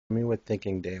Tell me what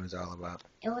Thinking Day was all about.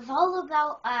 It was all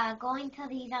about going to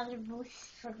these other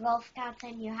booths for Girl Scouts,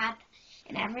 and you had,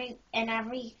 and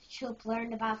every troop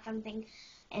learned about something,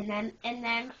 and then and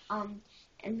then and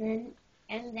then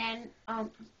and then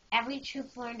every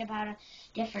troop learned about a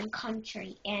different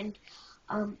country,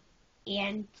 um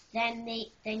and then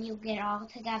you get all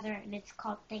together, and it's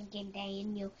called Thinking Day,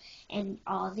 and you and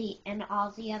all the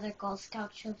other Girl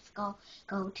Scout troops go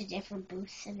to different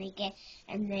booths, and they get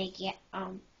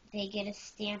a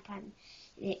stamp on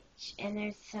it, and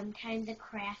there's sometimes a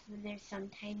craft, and there's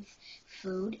sometimes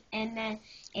food, and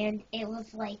it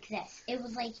was like this. It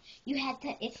was like you had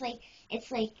to. It's like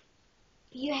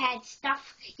you had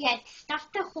stuff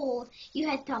to hold. You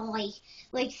had to like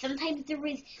sometimes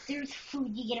there's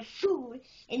food. You get a food,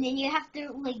 and then you have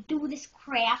to like do this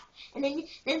craft, and then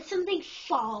something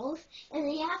falls, and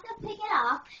then you have to pick it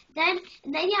up. And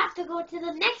then you have to go to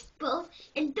the next booth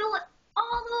and do it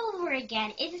all over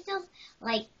again. It's just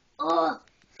like, ugh.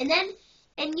 And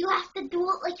you have to do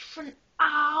it like for an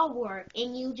hour,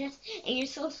 and you're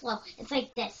so slow. It's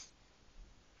like this.